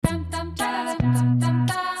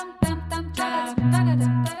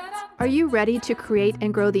ready to create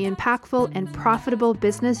and grow the impactful and profitable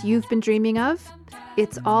business you've been dreaming of?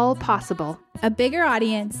 It's all possible. A bigger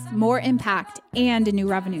audience, more impact, and a new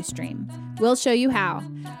revenue stream. We'll show you how.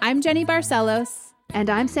 I'm Jenny Barcelos. And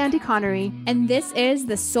I'm Sandy Connery. And this is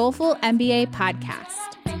the Soulful MBA Podcast.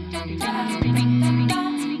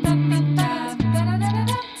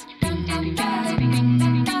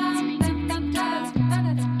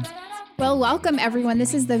 Well, welcome everyone.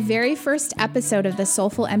 This is the very first episode of the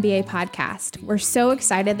Soulful MBA Podcast. We're so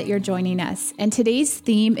excited that you're joining us. And today's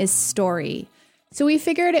theme is story. So we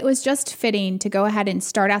figured it was just fitting to go ahead and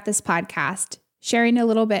start out this podcast, sharing a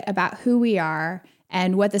little bit about who we are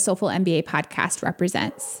and what the Soulful MBA Podcast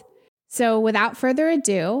represents. So without further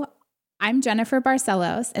ado, I'm Jennifer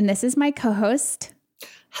Barcelos, and this is my co-host.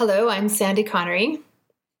 Hello, I'm Sandy Connery.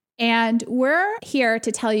 And we're here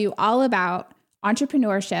to tell you all about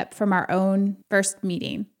entrepreneurship from our own first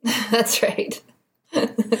meeting. That's right.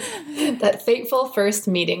 That fateful first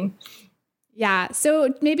meeting. Yeah.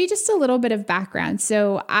 So maybe just a little bit of background.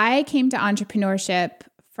 So I came to entrepreneurship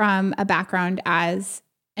from a background as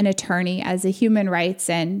an attorney, as a human rights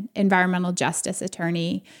and environmental justice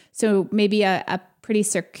attorney. So maybe a pretty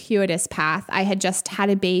circuitous path. I had just had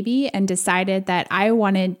a baby and decided that I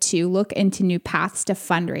wanted to look into new paths to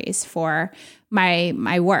fundraise for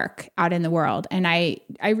my work out in the world. And I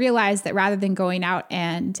realized that rather than going out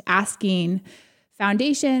and asking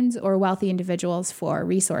foundations or wealthy individuals for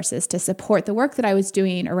resources to support the work that I was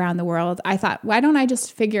doing around the world, I thought, why don't I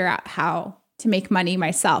just figure out how to make money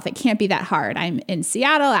myself? It can't be that hard. I'm in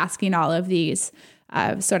Seattle asking all of these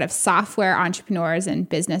sort of software entrepreneurs and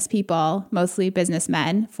business people, mostly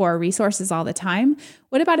businessmen, for resources all the time.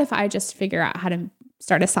 What about if I just figure out how to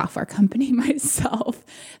start a software company myself?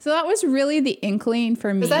 So that was really the inkling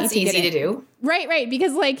for me. Because that's easy to do. Right.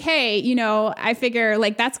 Because hey, I figure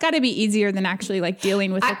that's got to be easier than actually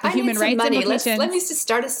dealing with the human rights implications. Let me just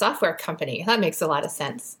start a software company. That makes a lot of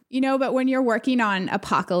sense. But when you're working on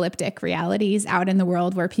apocalyptic realities out in the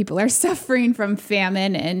world where people are suffering from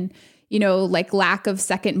famine and, lack of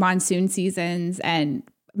second monsoon seasons and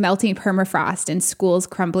melting permafrost and schools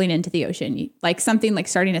crumbling into the ocean, something like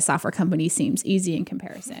starting a software company seems easy in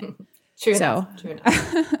comparison. True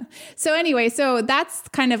enough. So anyway, so that's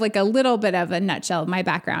kind of a little bit of a nutshell of my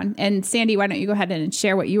background. And Sandy, why don't you go ahead and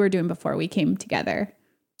share what you were doing before we came together?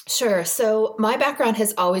 Sure. So my background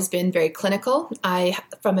has always been very clinical. I,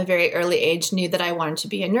 from a very early age, knew that I wanted to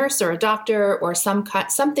be a nurse or a doctor or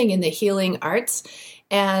something in the healing arts.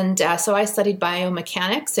 And so I studied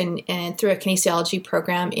biomechanics and through a kinesiology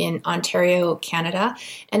program in Ontario, Canada,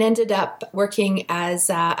 and ended up working as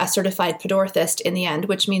a certified podorthist in the end,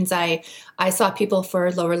 which means I saw people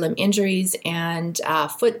for lower limb injuries and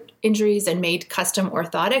foot injuries and made custom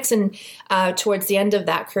orthotics. And towards the end of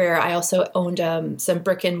that career, I also owned some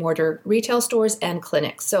brick and mortar retail stores and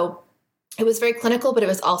clinics. So it was very clinical, but it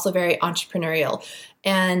was also very entrepreneurial.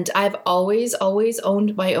 And I've always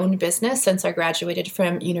owned my own business since I graduated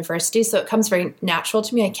from university. So it comes very natural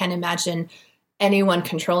to me. I can't imagine anyone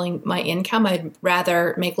controlling my income. I'd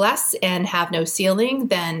rather make less and have no ceiling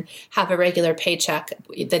than have a regular paycheck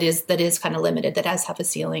that is kind of limited, that does have a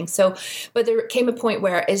ceiling. So, but there came a point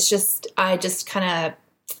where I just kind of,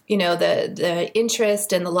 the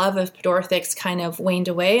interest and the love of podorthics kind of waned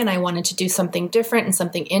away, and I wanted to do something different and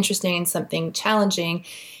something interesting and something challenging.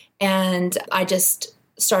 And I just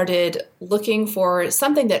started looking for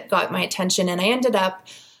something that got my attention, and I ended up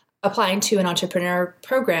applying to an entrepreneur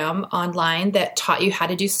program online that taught you how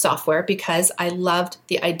to do software because I loved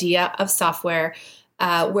the idea of software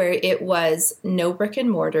where it was no brick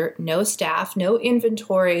and mortar, no staff, no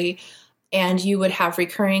inventory, and you would have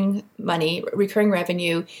recurring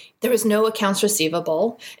revenue. There was no accounts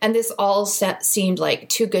receivable. And this all seemed like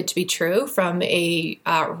too good to be true from a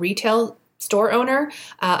retail store owner,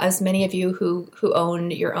 as many of you who own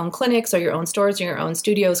your own clinics or your own stores or your own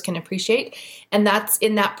studios can appreciate. And that's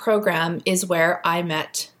in that program is where I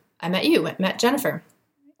met Jennifer.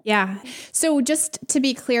 Yeah. So just to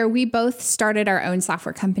be clear, we both started our own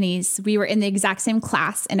software companies. We were in the exact same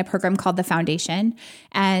class in a program called The Foundation,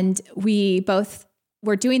 and we both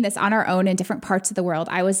were doing this on our own in different parts of the world.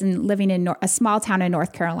 I was living in a small town in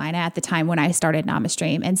North Carolina at the time when I started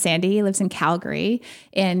NamaStream, and Sandy lives in Calgary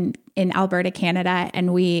in Alberta, Canada.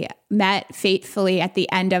 And we met fatefully at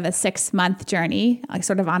the end of a 6-month journey,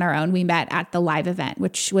 sort of on our own. We met at the live event,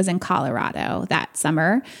 which was in Colorado that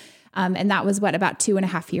summer. And that was about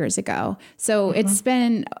 2.5 years ago. So It's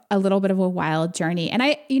been a little bit of a wild journey. And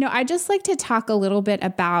I just like to talk a little bit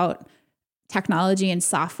about technology and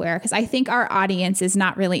software, because I think our audience is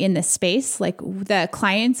not really in this space. Like the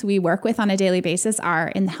clients we work with on a daily basis are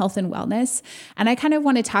in health and wellness. And I kind of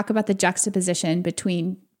want to talk about the juxtaposition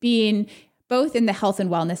between being both in the health and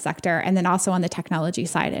wellness sector and then also on the technology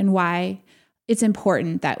side, and why it's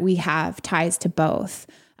important that we have ties to both.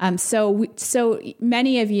 So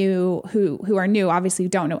many of you who are new obviously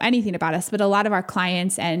don't know anything about us, but a lot of our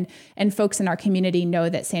clients and folks in our community know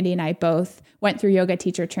that Sandy and I both went through yoga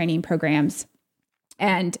teacher training programs,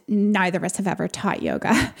 and neither of us have ever taught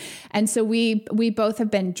yoga. And so we both have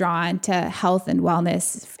been drawn to health and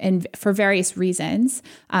wellness, and for various reasons.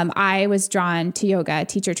 I was drawn to yoga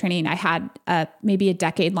teacher training. I had maybe a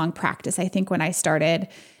decade-long practice, I think, when I started.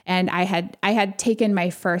 And I had taken my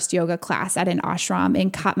first yoga class at an ashram in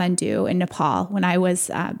Kathmandu in Nepal when I was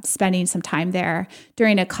spending some time there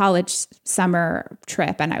during a college summer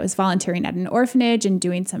trip. And I was volunteering at an orphanage and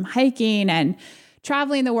doing some hiking and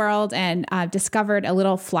traveling the world, and discovered a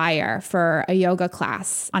little flyer for a yoga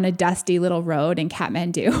class on a dusty little road in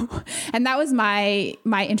Kathmandu. And that was my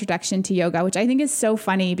introduction to yoga, which I think is so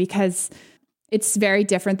funny because it's very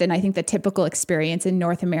different than I think the typical experience in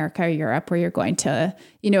North America or Europe, where you're going to,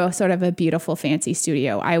 sort of a beautiful fancy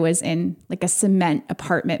studio. I was in like a cement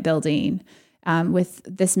apartment building with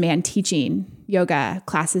this man teaching yoga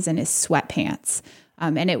classes in his sweatpants.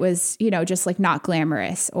 And it was, just like not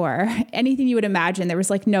glamorous or anything you would imagine. There was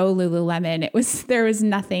like no Lululemon. There was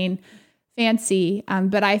nothing fancy.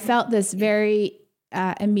 But I felt this very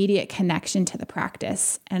immediate connection to the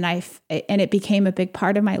practice. And it became a big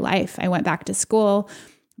part of my life. I went back to school,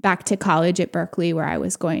 back to college at Berkeley, where I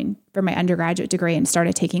was going for my undergraduate degree, and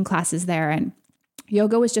started taking classes there. And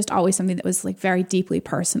yoga was just always something that was like very deeply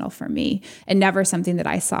personal for me, and never something that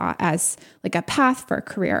I saw as like a path for a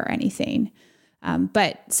career or anything.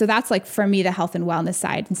 But so that's like for me, the health and wellness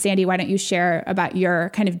side. And Sandy, why don't you share about your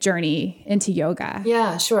kind of journey into yoga?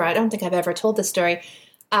 Yeah, sure. I don't think I've ever told this story.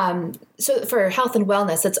 So for health and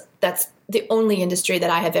wellness, that's the only industry that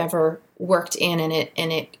I have ever worked in,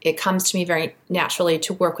 and it comes to me very naturally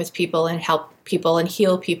to work with people and help people and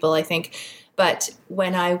heal people, I think. But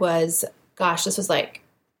when I was, this was like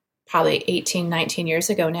probably 18, 19 years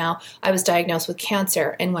ago now, I was diagnosed with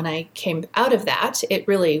cancer. And when I came out of that, it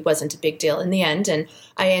really wasn't a big deal in the end. And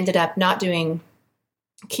I ended up not doing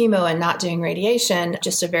chemo and not doing radiation,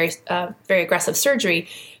 just a very, very aggressive surgery.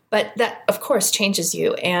 But that, of course, changes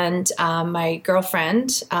you. And my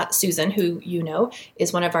girlfriend, Susan, who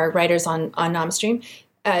is one of our writers on NamaStream,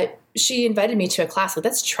 she invited me to a class. So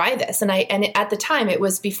let's try this. And at the time, it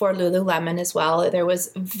was before Lululemon as well. There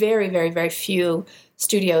was very, very, very few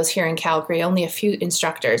studios here in Calgary, only a few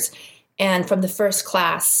instructors. And from the first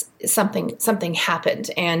class, something happened.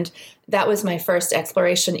 And that was my first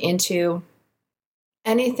exploration into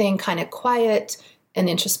anything kind of quiet and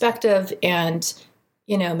introspective and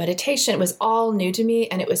meditation. It was all new to me,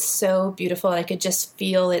 and it was so beautiful. And I could just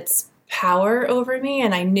feel its power over me,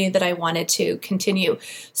 and I knew that I wanted to continue.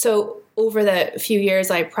 So over the few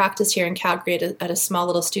years, I practiced here in Calgary at a small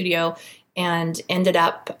little studio, and ended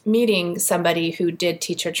up meeting somebody who did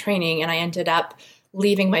teacher training, and I ended up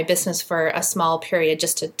leaving my business for a small period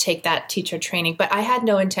just to take that teacher training. But I had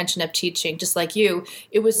no intention of teaching, just like you.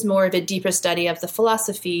 It was more of a deeper study of the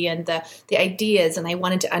philosophy and the ideas, and I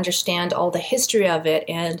wanted to understand all the history of it.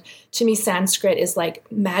 And to me, Sanskrit is like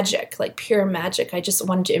magic, like pure magic. I just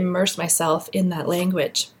wanted to immerse myself in that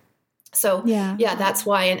language. So yeah, that's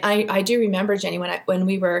why. And I do remember, Jenny, when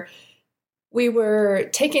we were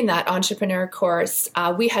taking that entrepreneur course,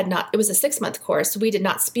 it was a 6-month course. We did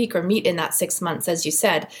not speak or meet in that 6 months, as you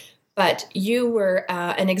said, but you were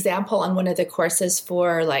an example on one of the courses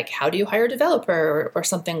for like, how do you hire a developer or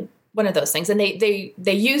something, one of those things. And they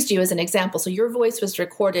used you as an example. So your voice was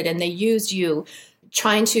recorded, and they used you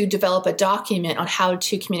trying to develop a document on how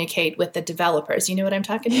to communicate with the developers. You know what I'm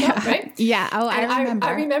talking about, right? Yeah. Oh, I remember.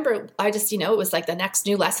 I remember, I just, it was like the next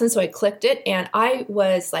new lesson. So I clicked it, and I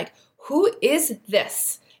was like, who is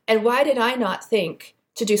this? And why did I not think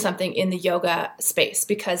to do something in the yoga space?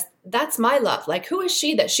 Because that's my love. Like, who is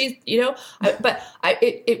she that she's,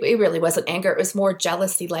 it really wasn't anger. It was more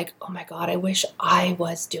jealousy. Like, oh my God, I wish I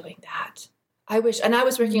was doing that. And I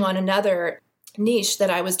was working on another niche that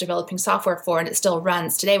I was developing software for, and it still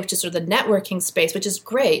runs today, which is sort of the networking space, which is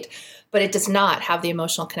great, but it does not have the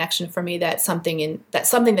emotional connection for me that's something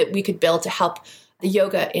that we could build to help the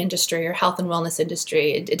yoga industry or health and wellness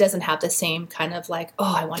industry. It doesn't have the same kind of like,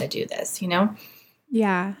 oh, I want to do this,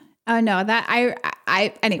 Yeah. Oh no,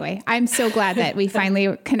 anyway, I'm so glad that we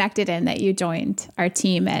finally connected and that you joined our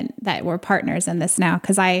team and that we're partners in this now.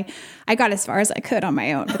 Cause I got as far as I could on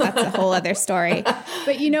my own, but that's a whole other story.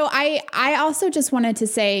 But I also just wanted to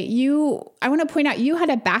say I want to point out you had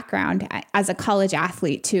a background as a college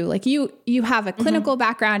athlete too. Like you have a clinical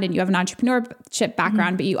background and you have an entrepreneurship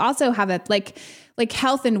background, but you also have a like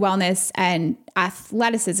health and wellness and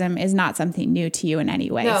athleticism is not something new to you in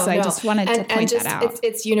any way. I just wanted to point that out.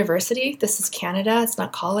 It's university. This is Canada. It's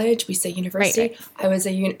not college. We say university. Right. I was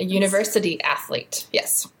a university athlete.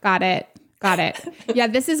 Yes. Got it. Yeah,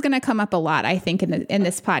 this is going to come up a lot, I think, in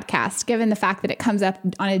this podcast, given the fact that it comes up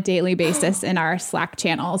on a daily basis in our Slack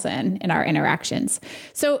channels and in our interactions.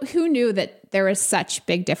 So who knew that there was such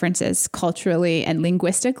big differences culturally and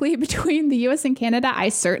linguistically between the US and Canada? I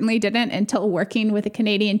certainly didn't until working with a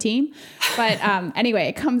Canadian team. But anyway,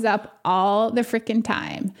 it comes up all the freaking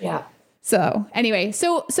time. Yeah. So anyway,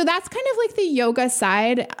 so that's kind of like the yoga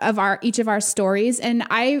side of each of our stories. And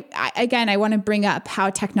I want to bring up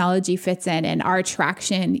how technology fits in and our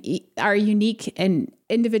attraction, our unique and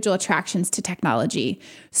individual attractions to technology.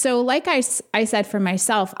 So like I said for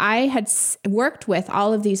myself, I had worked with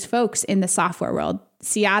all of these folks in the software world.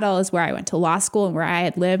 Seattle is where I went to law school and where I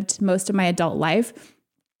had lived most of my adult life.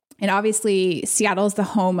 And obviously Seattle is the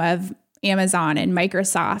home of Amazon and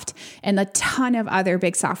Microsoft and a ton of other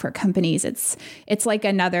big software companies. It's like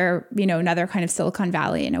another kind of Silicon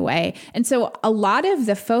Valley in a way. And so a lot of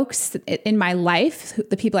the folks in my life,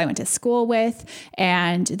 the people I went to school with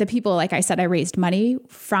and the people, like I said, I raised money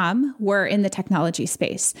from were in the technology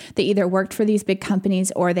space. They either worked for these big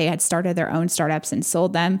companies or they had started their own startups and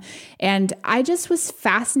sold them. And I just was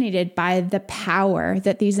fascinated by the power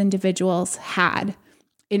that these individuals had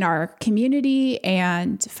in our community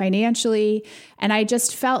and financially. And I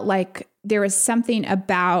just felt like there was something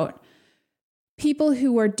about people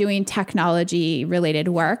who were doing technology related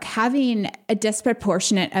work having a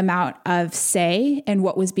disproportionate amount of say in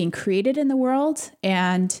what was being created in the world,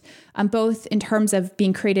 and both in terms of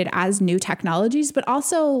being created as new technologies, but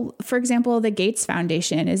also, for example, the Gates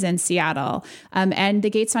Foundation is in Seattle, and the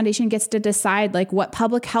Gates Foundation gets to decide like what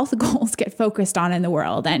public health goals get focused on in the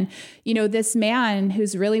world. And, this man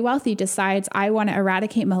who's really wealthy decides, I want to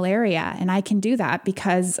eradicate malaria, and I can do that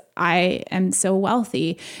because I am so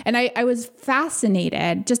wealthy. And I was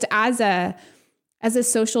fascinated just as a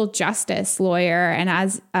social justice lawyer and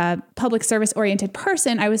as a public service oriented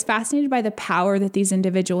person. I was fascinated by the power that these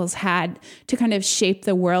individuals had to kind of shape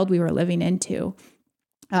the world we were living into.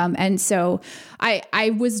 And so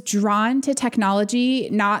I was drawn to technology,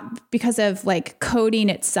 not because of like coding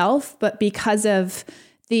itself, but because of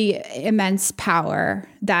the immense power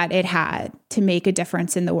that it had to make a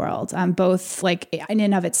difference in the world, both like in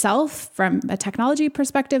and of itself from a technology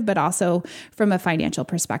perspective, but also from a financial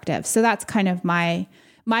perspective. So that's kind of my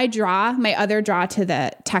other draw to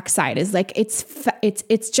the tech side is like,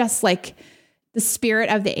 it's just like the spirit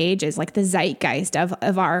of the age is like the zeitgeist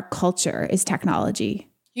of our culture is technology.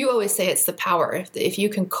 You always say it's the power. If you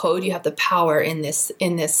can code, you have the power in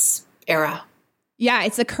this era. Yeah,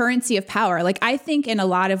 it's the currency of power. Like I think in a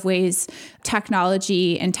lot of ways,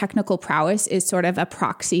 technology and technical prowess is sort of a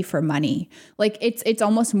proxy for money. Like it's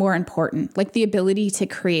almost more important. Like the ability to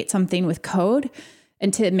create something with code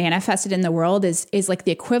and to manifest it in the world is like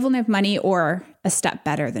the equivalent of money or a step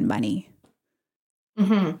better than money.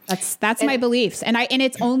 Mm-hmm. That's my beliefs. And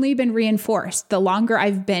it's only been reinforced. The longer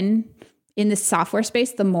I've been in the software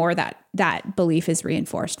space, the more that belief is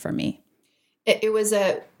reinforced for me.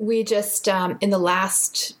 We just, in the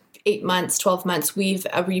last 8 months, 12 months, we've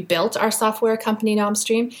rebuilt our software company,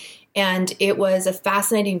 Nomstream. And it was a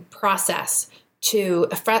fascinating process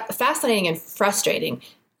fascinating and frustrating.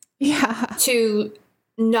 Yeah. To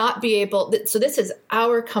not be able, so this is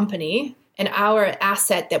our company and our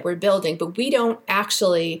asset that we're building, but we don't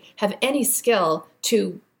actually have any skill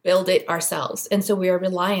to build it ourselves. And so we are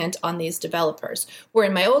reliant on these developers. Where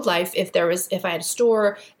in my old life, if I had a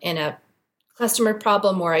store and a customer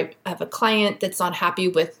problem or I have a client that's not happy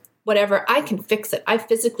with whatever, I can fix it. I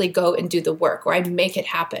physically go and do the work or I make it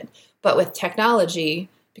happen. But with technology,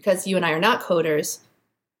 because you and I are not coders,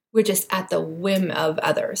 we're just at the whim of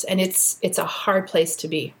others. And it's a hard place to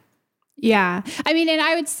be. Yeah. I mean, and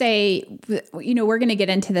I would say, we're going to get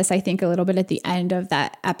into this, I think, a little bit at the end of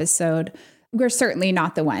that episode. We're certainly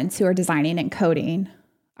not the ones who are designing and coding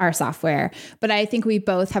our software, but I think we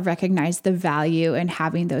both have recognized the value in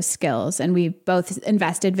having those skills, and we both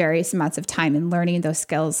invested various amounts of time in learning those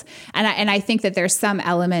skills. And I think that there's some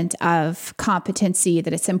element of competency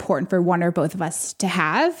that it's important for one or both of us to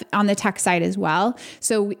have on the tech side as well.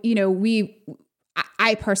 So,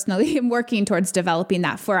 I personally am working towards developing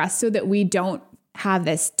that for us so that we don't have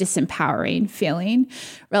this disempowering feeling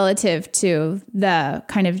relative to the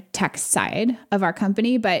kind of tech side of our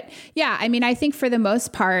company. But yeah, I mean, I think for the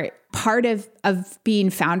most part of being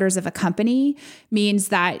founders of a company means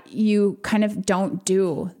that you kind of don't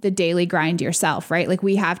do the daily grind yourself, right? Like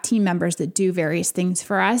we have team members that do various things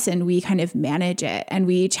for us and we kind of manage it, and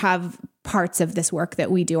we each have parts of this work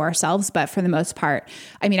that we do ourselves. But for the most part,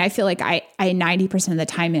 I mean, I feel like I 90% of the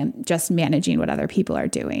time am just managing what other people are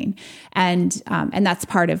doing. And that's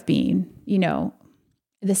part of being,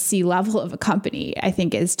 the C-level of a company, I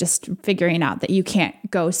think, is just figuring out that you can't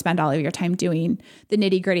go spend all of your time doing the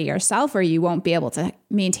nitty-gritty yourself, or you won't be able to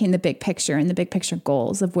maintain the big picture and the big picture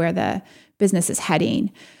goals of where the business is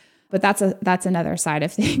heading. But that's another side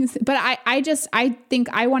of things. But I think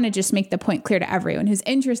I want to just make the point clear to everyone who's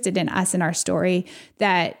interested in us and our story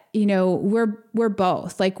that, we're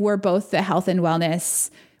both the health and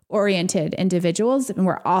wellness oriented individuals. And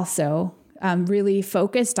we're also really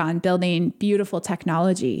focused on building beautiful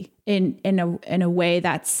technology in a way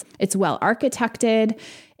it's well architected,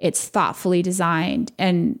 it's thoughtfully designed,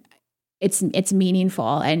 and it's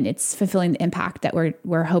meaningful, and it's fulfilling the impact that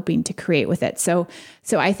we're hoping to create with it. So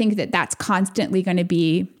I think that's constantly going to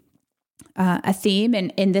be a theme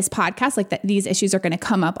in this podcast, like that these issues are going to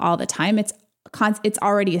come up all the time. It's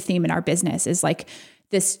already a theme in our business, is like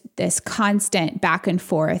this constant back and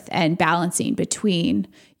forth and balancing between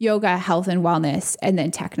yoga, health and wellness, and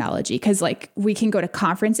then technology. Cause like we can go to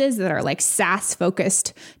conferences that are like SaaS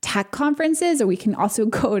focused tech conferences, or we can also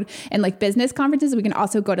go and like business conferences. We can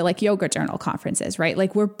also go to like yoga journal conferences, right?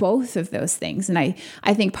 Like we're both of those things. And I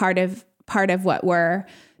think part of what we're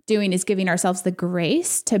doing is giving ourselves the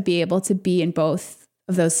grace to be able to be in both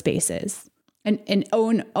of those spaces and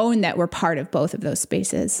own that we're part of both of those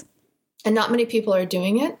spaces. And not many people are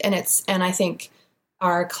doing it. And I think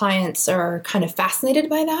our clients are kind of fascinated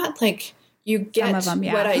by that. Like, you get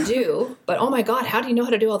what I do, but oh my God, how do you know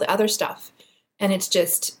how to do all the other stuff? And it's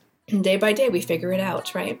just day by day, we figure it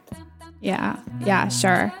out, right? Yeah,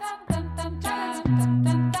 sure.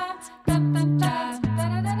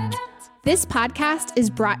 This podcast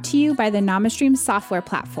is brought to you by the NamaStream software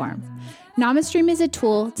platform. NamaStream is a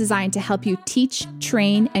tool designed to help you teach,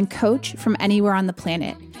 train, and coach from anywhere on the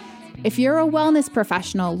planet. If you're a wellness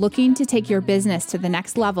professional looking to take your business to the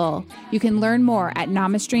next level, you can learn more at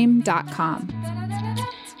namastream.com.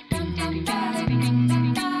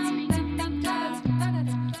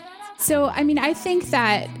 So, I mean, I think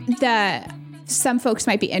that some folks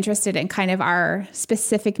might be interested in kind of our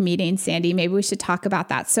specific meeting, Sandy. Maybe we should talk about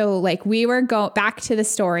that. So, like, we were back to the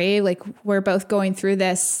story, like we're both going through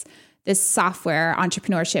this software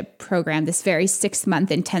entrepreneurship program, this very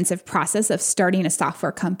 6-month intensive process of starting a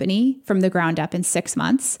software company from the ground up in 6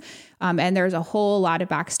 months. And there's a whole lot of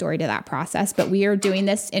backstory to that process, but we are doing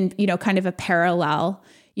this in, kind of a parallel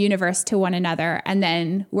universe to one another. And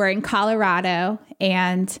then we're in Colorado,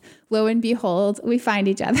 and lo and behold, we find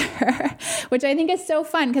each other, which I think is so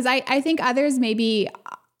fun, because I think others, maybe,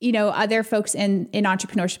 other folks in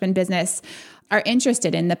entrepreneurship and business are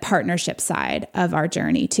interested in the partnership side of our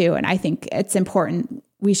journey too. And I think it's important.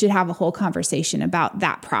 We should have a whole conversation about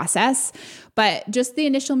that process. But just the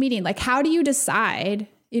initial meeting, like, how do you decide,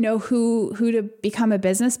 who to become a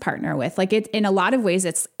business partner with? Like, in a lot of ways,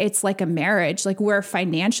 it's like a marriage. Like, we're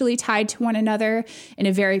financially tied to one another in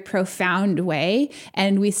a very profound way.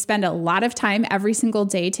 And we spend a lot of time every single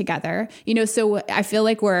day together, so I feel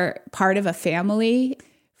like we're part of a family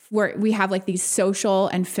where we have like these social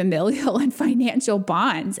and familial and financial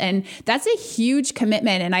bonds. And that's a huge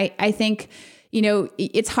commitment. And I think,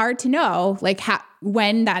 it's hard to know like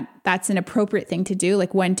when that's an appropriate thing to do,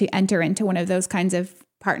 like when to enter into one of those kinds of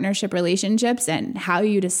partnership relationships and how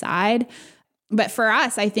you decide. But for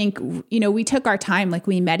us, I think, we took our time, like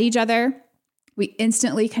we met each other. We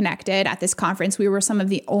instantly connected at this conference. We were some of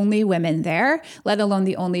the only women there, let alone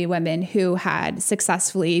the only women who had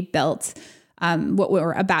successfully built what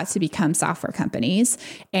were about to become software companies.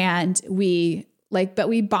 And we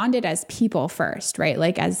bonded as people first, right?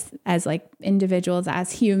 Like as like individuals,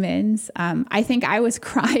 as humans. I think I was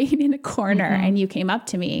crying in a corner and you came up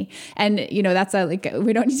to me, and that's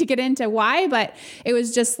we don't need to get into why, but it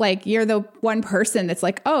was just like, you're the one person that's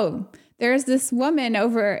like, oh, there's this woman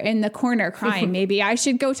over in the corner crying. Maybe I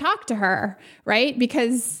should go talk to her, right?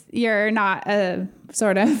 Because you're not a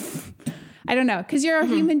sort of, I don't know, because you're a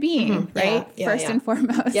human being, right? First and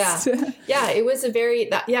foremost. It was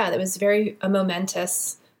that was very a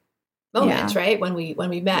momentous moment, right? When we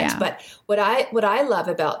met. Yeah. But what I love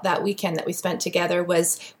about that weekend that we spent together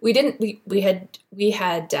was we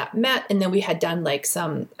had met, and then we had done like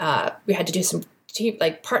some we had to do some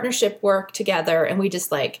partnership work together. And we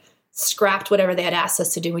just like scrapped whatever they had asked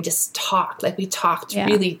us to do. We just talked,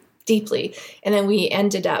 really deeply. And then we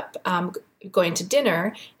ended up going to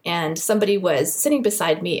dinner, and somebody was sitting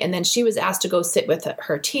beside me, and then she was asked to go sit with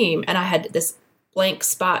her team. And I had this blank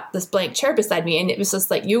chair beside me. And it was just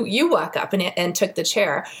like, you walk up and took the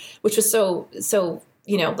chair, which was so,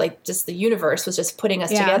 like just the universe was just putting us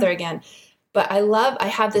together again. But I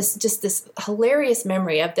have this hilarious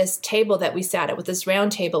memory of this table that we sat at with this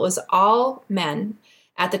round table. It was all men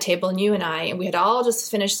at the table, and you and I, and we had all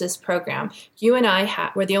just finished this program. You and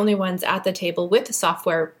I were the only ones at the table with the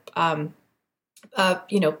software,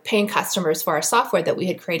 paying customers for our software that we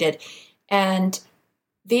had created. And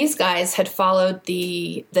these guys had followed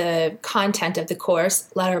the content of the course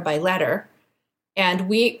letter by letter. And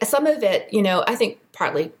some of it, I think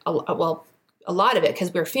partly, a lot of it,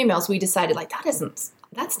 because we're females, we decided like,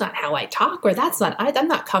 that's not how I talk, or I'm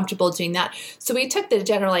not comfortable doing that. So we took the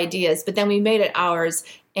general ideas, but then we made it ours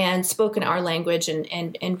and spoke in our language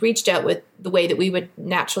and reached out with the way that we would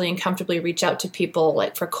naturally and comfortably reach out to people,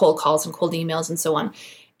 like for cold calls and cold emails and so on.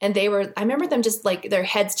 And I remember them just like their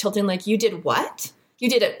heads tilting, like, you did what? You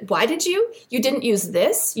did it. Why did you? You didn't use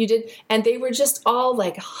this. You did. And they were just all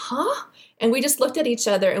like, huh? And we just looked at each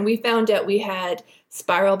other, and we found out we had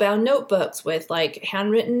spiral bound notebooks with like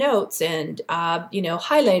handwritten notes and,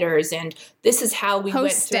 highlighters. And this is how we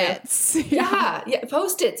Post-its. went through. Yeah.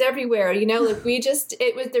 Post-its everywhere, like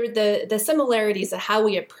it was the similarities of how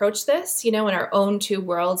we approach this, in our own two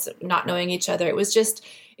worlds, not knowing each other. It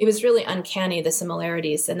was really uncanny, the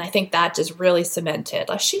similarities. And I think that just really cemented,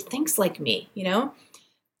 like, she thinks like me, It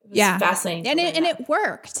was fascinating. And it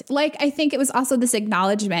worked. Like, I think it was also this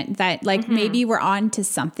acknowledgement that like maybe we're on to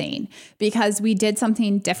something, because we did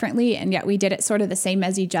something differently, and yet we did it sort of the same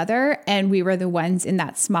as each other. And we were the ones in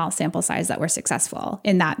that small sample size that were successful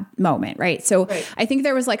in that moment. Right. So I think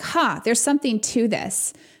there was like, there's something to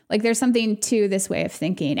this. Like, there's something to this way of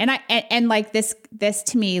thinking. And like this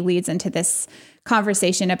to me leads into this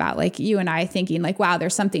conversation about like you and I thinking like, wow,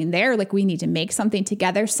 there's something there. Like, we need to make something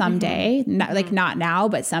together someday, not now,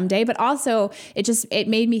 but someday. But also it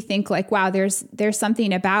made me think like, wow, there's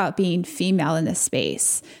something about being female in this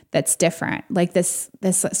space that's different. Like this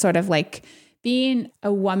sort of like being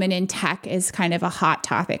a woman in tech is kind of a hot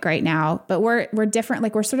topic right now, but we're different.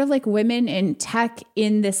 Like, we're sort of like women in tech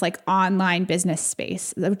in this like online business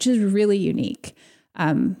space, which is really unique.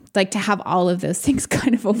 Like to have all of those things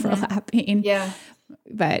kind of overlapping. Yeah.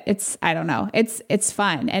 But I don't know. It's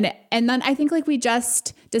fun. And then I think like we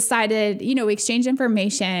just decided, we exchanged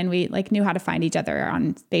information. We like knew how to find each other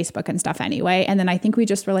on Facebook and stuff anyway. And then I think we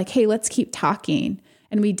just were like, hey, let's keep talking.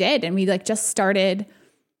 And we did. And we like just started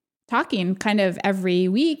talking kind of every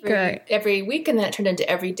week. And then it turned into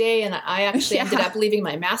every day. And I actually ended up leaving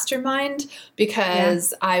my mastermind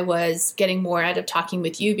because I was getting more out of talking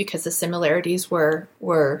with you, because the similarities were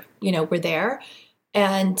there.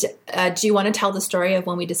 And do you want to tell the story of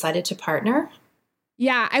when we decided to partner?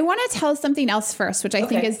 Yeah, I want to tell something else first, which I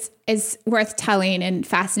think is worth telling and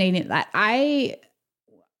fascinating, that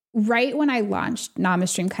right when I launched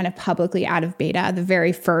NamaStream kind of publicly out of beta, the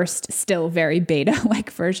very first, still very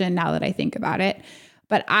beta-like version now that I think about it,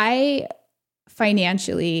 but I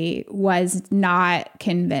financially was not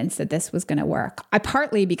convinced that this was going to work.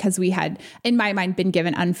 Partly because we had, in my mind, been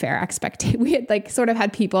given unfair expectations. We had like sort of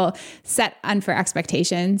had people set unfair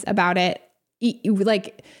expectations about it.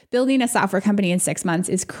 Like building a software company in 6 months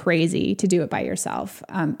is crazy to do it by yourself.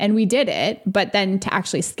 And we did it, but then to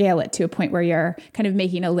actually scale it to a point where you're kind of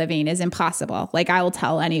making a living is impossible. Like, I will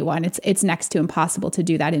tell anyone it's next to impossible to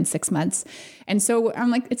do that in 6 months. And so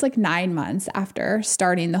I'm like, it's like 9 months after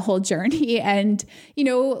starting the whole journey. And,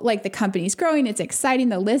 like the company's growing, it's exciting.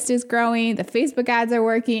 The list is growing. The Facebook ads are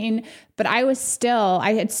working. But I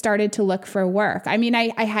had started to look for work. I mean,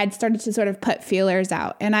 I had started to sort of put feelers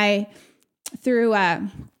out, and through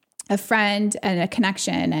a friend and a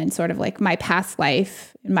connection and sort of like my past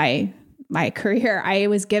life, my career, I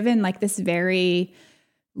was given like this very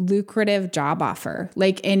lucrative job offer,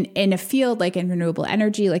 like in a field, like in renewable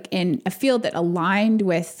energy, like in a field that aligned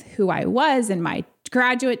with who I was and my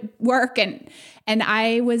graduate work. And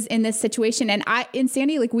I was in this situation, and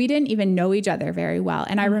Sandy, like we didn't even know each other very well.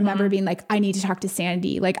 And I remember being like, I need to talk to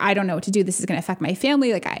Sandy. Like, I don't know what to do. This is going to affect my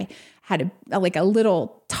family. Like, I had a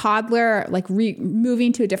little toddler, like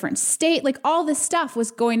moving to a different state, like all this stuff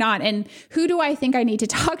was going on. And who do I think I need to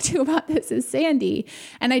talk to about this is Sandy.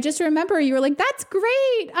 And I just remember you were like, that's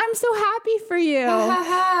great. I'm so happy for you.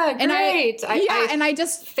 And great. I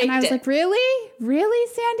was like, really,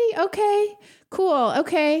 Sandy? Okay, cool.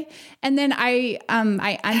 Okay. And then I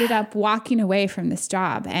ended up walking away from this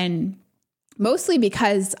job, and mostly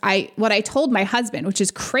because what I told my husband, which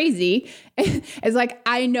is crazy, is like,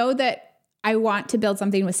 I know that I want to build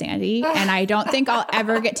something with Sandy and I don't think I'll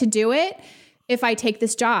ever get to do it if I take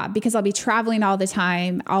this job, because I'll be traveling all the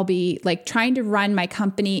time. I'll be like trying to run my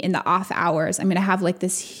company in the off hours. I'm going to have like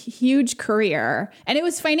this huge career. And it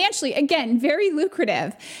was financially, again, very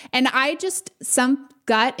lucrative. And some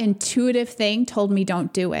gut intuitive thing told me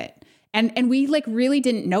don't do it. And we like really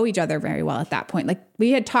didn't know each other very well at that point. Like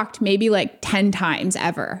we had talked maybe like 10 times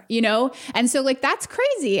ever, you know? And so like, that's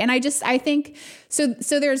crazy. And I think, so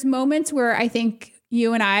there's moments where I think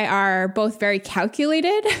you and I are both very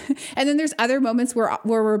calculated. And then there's other moments where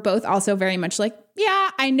we're both also very much like,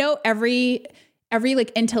 yeah, I know every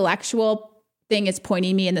like intellectual thing is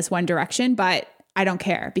pointing me in this one direction, but I don't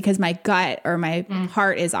care because my gut or my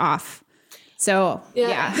heart is off. So,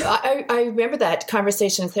 yeah. I remember that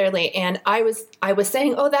conversation clearly. And I was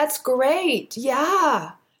saying, oh, that's great.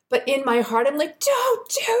 Yeah. But in my heart, I'm like, don't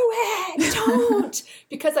do it. Don't.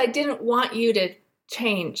 Because I didn't want you to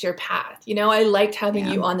change your path. You know, I liked having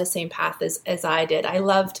you on the same path as I did. I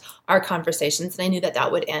loved our conversations and I knew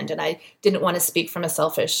that would end. And I didn't want to speak from a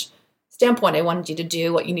selfish standpoint. I wanted you to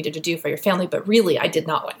do what you needed to do for your family, but really I did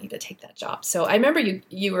not want you to take that job. So I remember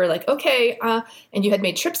you were like, okay. And you had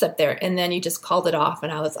made trips up there and then you just called it off.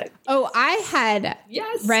 And I was like, oh, I had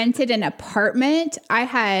rented an apartment. I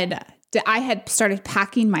had started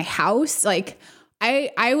packing my house. Like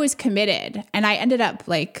I was committed and I ended up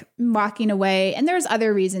like walking away. And there's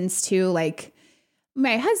other reasons too. Like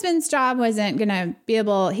my husband's job he wasn't going to be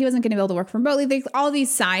able to work remotely. Like all these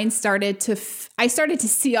signs I started to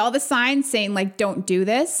see all the signs saying like, don't do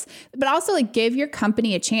this, but also like give your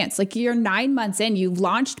company a chance. Like you're 9 months in, you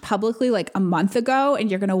launched publicly like a month ago and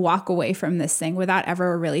you're going to walk away from this thing without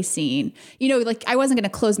ever really seeing, you know, like I wasn't going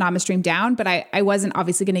to close NamaStream down, but I wasn't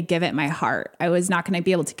obviously going to give it my heart. I was not going to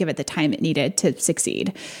be able to give it the time it needed to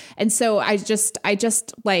succeed. And so I just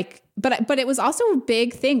like, but it was also a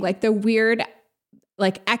big thing. Like the weird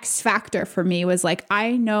like X factor for me was like,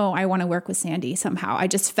 I know I want to work with Sandy somehow. I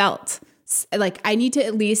just felt like I need to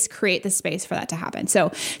at least create the space for that to happen. So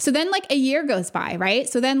then like a year goes by, right?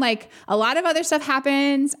 So then like a lot of other stuff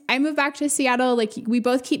happens. I move back to Seattle. Like we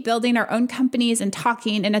both keep building our own companies and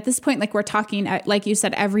talking. And at this point, like we're talking, like you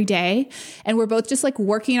said, every day. And we're both just like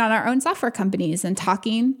working on our own software companies and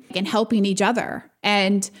talking and helping each other.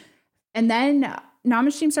 And then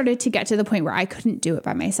NamaStream started to get to the point where I couldn't do it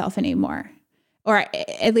by myself anymore. Or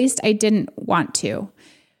at least I didn't want to.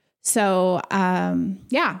 So,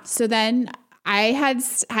 so then I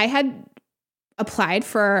had applied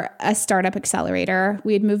for a startup accelerator.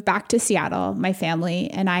 We had moved back to Seattle, my family,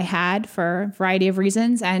 and I had for a variety of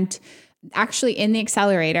reasons. And actually in the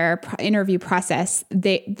accelerator interview process,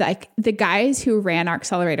 the guys who ran our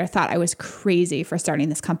accelerator thought I was crazy for starting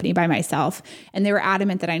this company by myself. And they were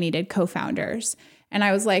adamant that I needed co-founders. And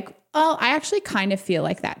I was like, well, I actually kind of feel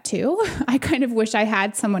like that too. I kind of wish I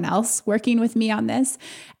had someone else working with me on this.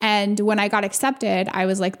 And when I got accepted, I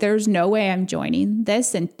was like, there's no way I'm joining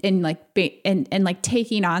this and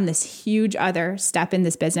taking on this huge other step in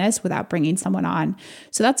this business without bringing someone on.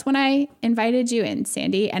 So that's when I invited you in,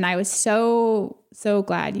 Sandy. And I was so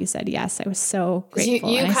glad you said yes. I was so grateful.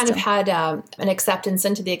 You kind of had an acceptance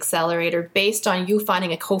into the accelerator based on you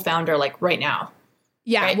finding a co-founder like right now.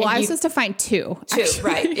 Yeah. Right? Well, I was supposed to find two,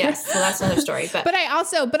 right. Yes. So that's another story. But I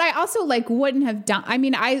also like wouldn't have done, I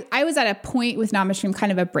mean, I was at a point with NamaStream,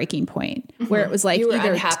 kind of a breaking point where it was like, you were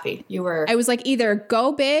unhappy. I was like, either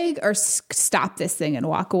go big or stop this thing and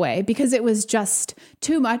walk away because it was just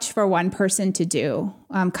too much for one person to do,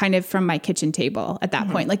 kind of from my kitchen table at that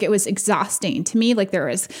point. Like it was exhausting to me. Like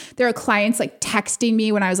there were clients like texting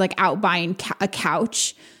me when I was like out buying a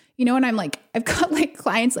couch. You know, and I'm like, I've got like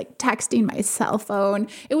clients like texting my cell phone.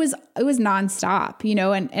 It was nonstop, you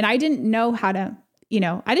know, and I didn't know how to,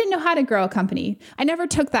 I didn't know how to grow a company. I never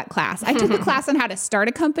took that class. I took the class on how to start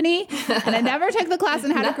a company and I never took the class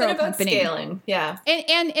on how to grow a company. Scaling. Yeah.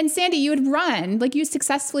 And Sandy, you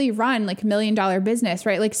successfully run like $1 million business,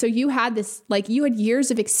 right? Like, so you had this, like you had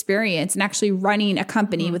years of experience in actually running a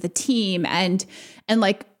company with a team and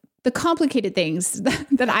like, the complicated things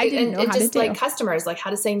that I didn't know how to do. And just like customers, like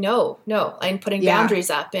how to say no, and putting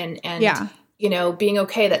boundaries up and being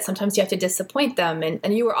okay that sometimes you have to disappoint them.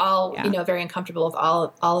 And you were all, very uncomfortable with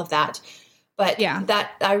all of that. But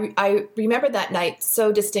that I remember that night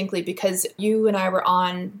so distinctly because you and I were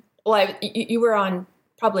on, you were on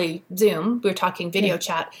probably Zoom. We were talking video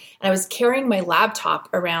chat and I was carrying my laptop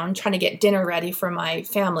around trying to get dinner ready for my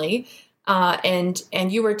family. And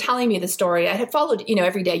you were telling me the story. I had followed,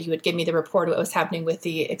 every day you would give me the report of what was happening with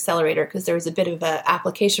the accelerator because there was a bit of an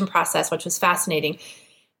application process, which was fascinating.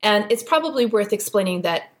 And it's probably worth explaining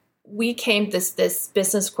that this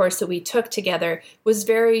business course that we took together was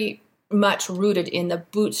very much rooted in the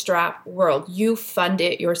bootstrap world. You fund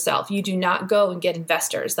it yourself. You do not go and get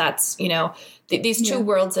investors. That's, these two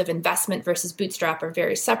worlds of investment versus bootstrap are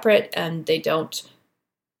very separate, and they don't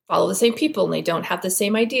follow the same people, and they don't have the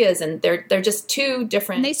same ideas, and they're just two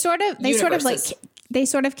different. And they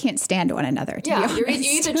sort of can't stand one another. You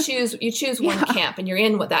either choose one camp, and you're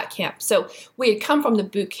in with that camp. So we had come from the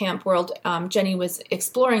boot camp world. Jenny was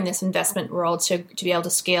exploring this investment world to be able to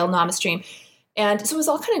scale NamaStream. And so it was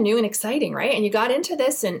all kind of new and exciting, right? And you got into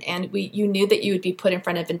this, and you knew that you would be put in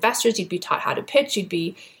front of investors. You'd be taught how to pitch.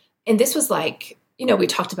 And this was like, we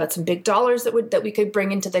talked about some big dollars that we could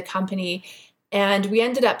bring into the company. And we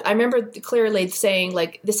ended up, I remember clearly saying,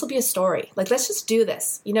 like, this will be a story. Like, let's just do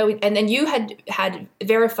this, And then you had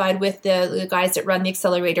verified with the guys that run the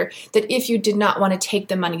accelerator that if you did not want to take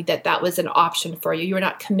the money, that was an option for you. You were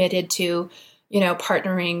not committed to,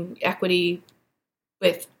 partnering equity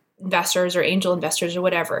with investors or angel investors or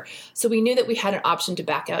whatever. So we knew that we had an option to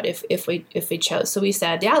back out if we chose. So we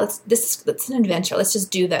said, yeah, let's an adventure. Let's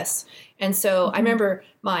just do this. And so I remember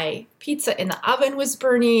my pizza in the oven was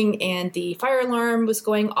burning and the fire alarm was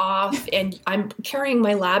going off, and I'm carrying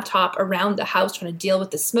my laptop around the house trying to deal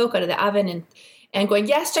with the smoke out of the oven and going,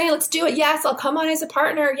 yes, Jenny, let's do it. Yes, I'll come on as a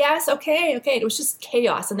partner. Yes, okay. It was just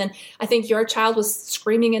chaos. And then I think your child was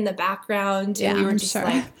screaming in the background, and we were just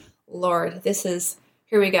like, Lord,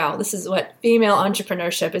 here we go. This is what female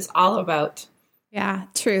entrepreneurship is all about. Yeah,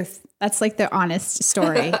 truth. That's like the honest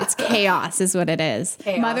story. It's chaos is what it is.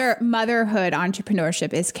 Motherhood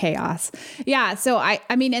entrepreneurship is chaos. Yeah. So I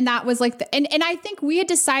mean, and that was like and I think we had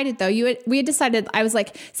decided though, I was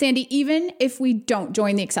like, Sandy, even if we don't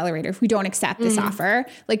join the accelerator, if we don't accept this offer,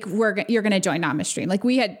 like you're going to join NamaStream. Like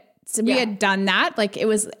we had done that. Like it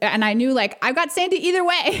was, and I knew like, I've got Sandy either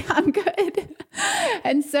way, I'm good.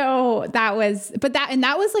 And so that was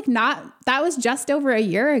just over a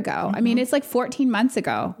year ago. Mm-hmm. I mean, it's like 14 months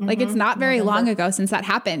ago. Mm-hmm. Like it's not very long ago since that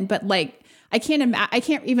happened, but like, I can't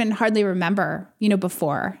even hardly remember,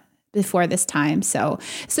 before this time. So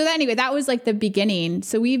anyway, that was like the beginning.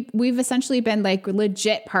 So we've essentially been like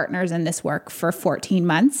legit partners in this work for 14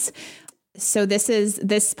 months. So this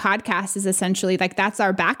podcast is essentially like, that's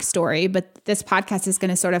our backstory, but this podcast is going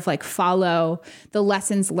to sort of like follow the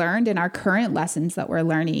lessons learned and our current lessons that we're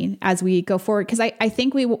learning as we go forward. Cause I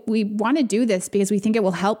think we want to do this because we think it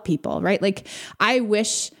will help people, right? Like I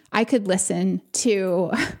wish I could listen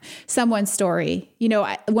to someone's story.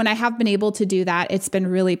 When I have been able to do that, it's been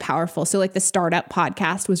really powerful. So like the Startup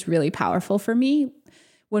podcast was really powerful for me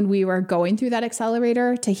when we were going through that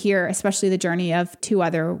accelerator, to hear especially the journey of two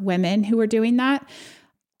other women who were doing that.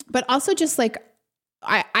 But also just like,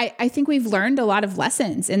 I think we've learned a lot of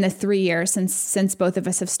lessons in the 3 years since both of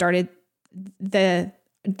us have started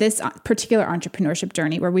this particular entrepreneurship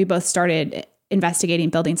journey, where we both started investigating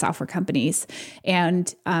building software companies.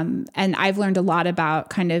 And I've learned a lot about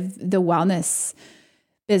kind of the wellness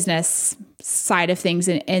business side of things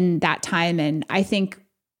in that time. And I think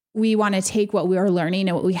we want to take what we are learning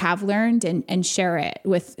and what we have learned and share it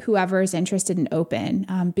with whoever is interested and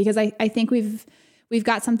open. Because I think we've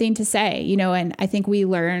got something to say, and I think we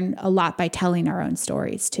learn a lot by telling our own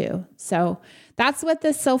stories too. So that's what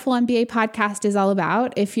the Soulful MBA podcast is all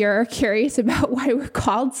about. If you're curious about why we're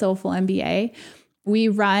called Soulful MBA, we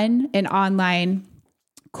run an online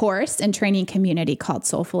course and training community called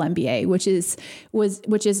Soulful MBA, which is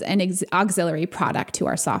an auxiliary product to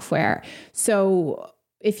our software. So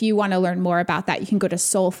if you want to learn more about that, you can go to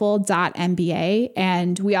soulful.mba.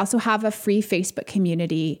 And we also have a free Facebook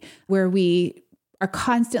community where we are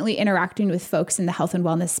constantly interacting with folks in the health and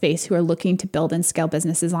wellness space who are looking to build and scale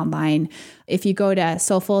businesses online. If you go to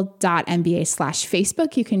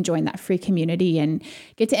soulful.mba/Facebook, you can join that free community and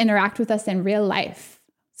get to interact with us in real life,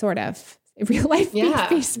 sort of. Real life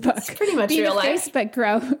Facebook. It's pretty much real life. Facebook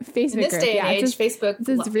Facebook in this group. Day and age, Facebook. It's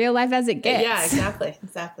as real life as it gets. Yeah,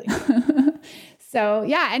 exactly. So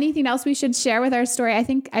yeah, anything else we should share with our story? I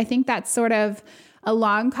think that's sort of a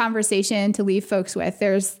long conversation to leave folks with.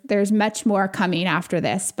 There's much more coming after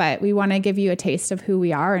this, but we want to give you a taste of who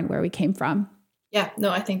we are and where we came from. Yeah, no,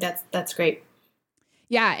 I think that's great.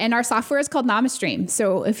 Yeah. And our software is called NamaStream.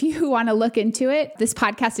 So if you want to look into it, this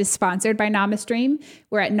podcast is sponsored by NamaStream.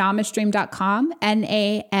 We're at namastream.com,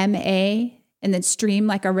 NAMA, and then stream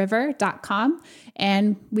like a river.com.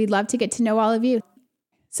 And we'd love to get to know all of you.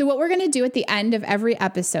 So what we're going to do at the end of every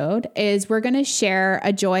episode is we're going to share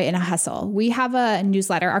a joy and a hustle. We have a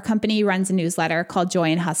newsletter. Our company runs a newsletter called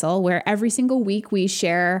Joy and Hustle, where every single week we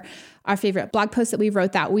share our favorite blog post that we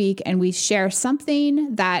wrote that week, and we share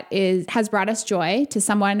something that has brought us joy to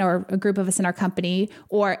someone or a group of us in our company,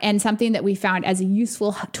 and something that we found as a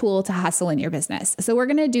useful tool to hustle in your business. So we're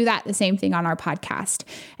going to do the same thing on our podcast.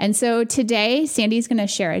 And so today, Sandy's going to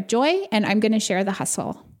share a joy, and I'm going to share the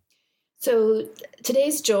hustle. So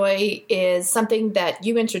today's joy is something that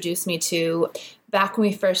you introduced me to back when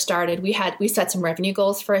we first started. We set some revenue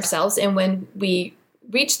goals for ourselves. And when we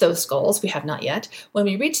reach those goals, we have not yet. When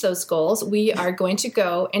we reach those goals, we are going to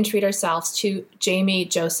go and treat ourselves to Jamie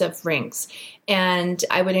Joseph rings. And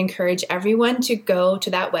I would encourage everyone to go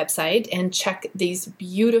to that website and check these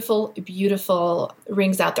beautiful, beautiful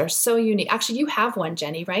rings out there. So unique. Actually, you have one,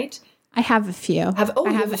 Jenny, right? I have a few. You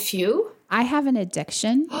have a few? I have an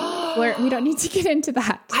addiction where we don't need to get into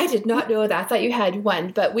that. I did not know that. I thought you had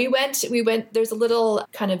one, but we went, there's a little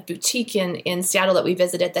kind of boutique in Seattle that we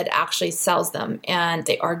visited that actually sells them, and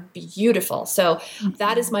they are beautiful. So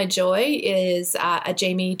that is my joy, is a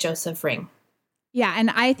Jamie Joseph ring. Yeah. And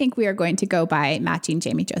I think we are going to go buy matching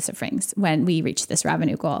Jamie Joseph rings when we reach this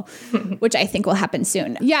revenue goal, which I think will happen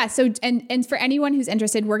soon. Yeah. So, and for anyone who's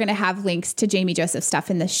interested, we're going to have links to Jamie Joseph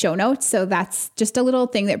stuff in the show notes. So that's just a little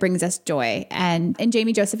thing that brings us joy. And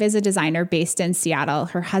Jamie Joseph is a designer based in Seattle.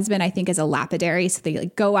 Her husband, I think, is a lapidary. So they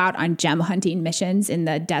go out on gem hunting missions in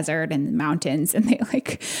the desert and the mountains, and they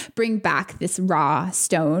bring back this raw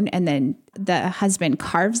stone, and then the husband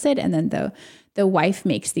carves it, and then the wife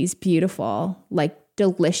makes these beautiful,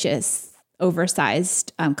 delicious,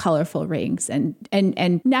 oversized, colorful rings and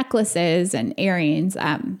necklaces and earrings.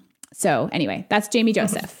 So anyway, that's Jamie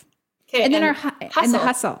Joseph. Okay, and then the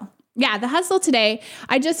hustle. Yeah, the hustle today.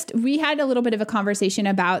 We had a little bit of a conversation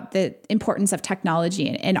about the importance of technology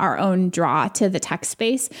and our own draw to the tech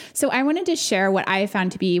space. So I wanted to share what I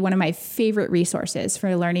found to be one of my favorite resources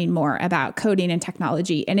for learning more about coding and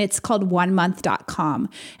technology. And it's called onemonth.com.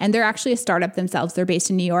 And they're actually a startup themselves. They're based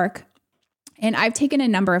in New York. And I've taken a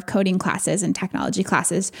number of coding classes and technology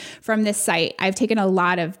classes from this site. I've taken a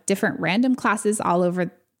lot of different random classes all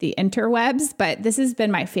over the interwebs, but this has been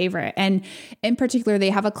my favorite. And in particular, they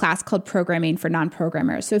have a class called Programming for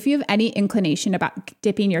Non-Programmers. So if you have any inclination about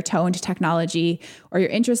dipping your toe into technology, or you're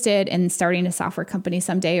interested in starting a software company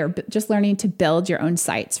someday, or just learning to build your own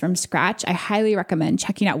sites from scratch, I highly recommend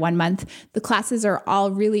checking out 1 month. The classes are all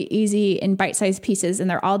really easy in bite-sized pieces, and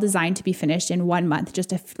they're all designed to be finished in 1 month,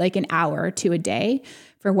 just an hour or two a day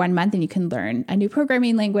for 1 month, and you can learn a new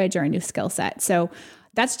programming language or a new skill set. So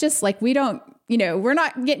that's just we're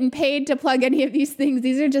not getting paid to plug any of these things.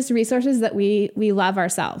 These are just resources that we love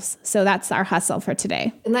ourselves. So that's our hustle for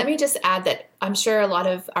today. And let me just add that I'm sure a lot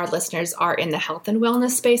of our listeners are in the health and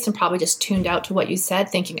wellness space and probably just tuned out to what you said,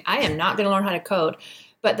 thinking, I am not going to learn how to code.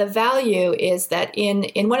 But the value is that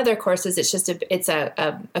in one of their courses, it's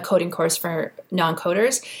a coding course for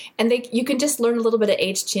non-coders, and you can just learn a little bit of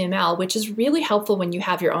HTML, which is really helpful when you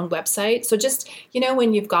have your own website. So just,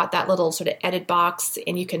 when you've got that little sort of edit box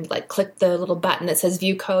and you can click the little button that says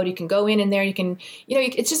view code, you can go in there, you can,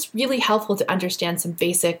 it's just really helpful to understand some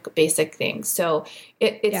basic things. So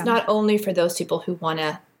it's not only for those people who want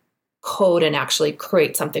to code and actually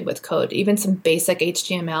create something with code. Even some basic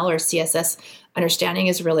HTML or CSS understanding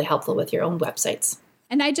is really helpful with your own websites.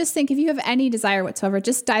 And I just think if you have any desire whatsoever,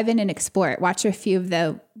 just dive in and explore it. Watch a few of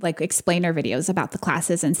the explainer videos about the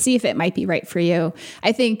classes and see if it might be right for you.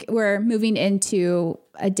 I think we're moving into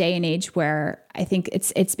a day and age where I think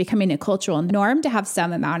it's becoming a cultural norm to have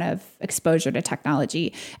some amount of exposure to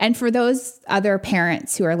technology. And for those other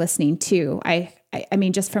parents who are listening too, I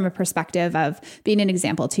mean, just from a perspective of being an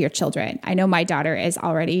example to your children. I know my daughter is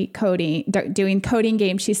already doing coding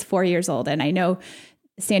games. She's 4 years old. And I know,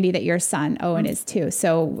 Sandy, that your son, Owen, is too.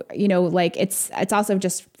 So, it's also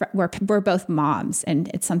just, we're both moms, and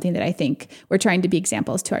it's something that I think we're trying to be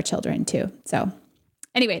examples to our children too. So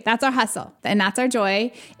anyway, that's our hustle and that's our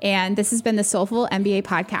joy. And this has been the Soulful MBA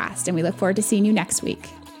podcast. And we look forward to seeing you next week.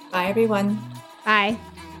 Bye, everyone. Bye.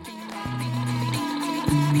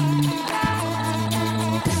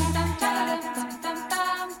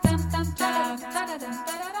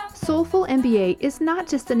 Soulful MBA is not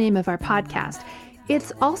just the name of our podcast,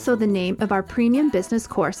 it's also the name of our premium business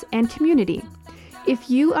course and community. If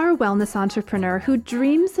you are a wellness entrepreneur who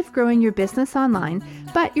dreams of growing your business online,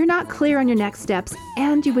 but you're not clear on your next steps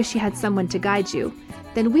and you wish you had someone to guide you,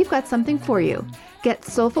 then we've got something for you. Get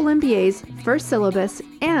Soulful MBA's first syllabus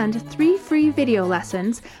and 3 free video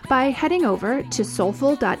lessons by heading over to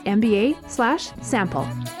soulful.mba/sample.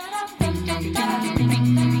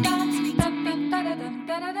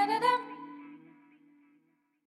 Da da da da da.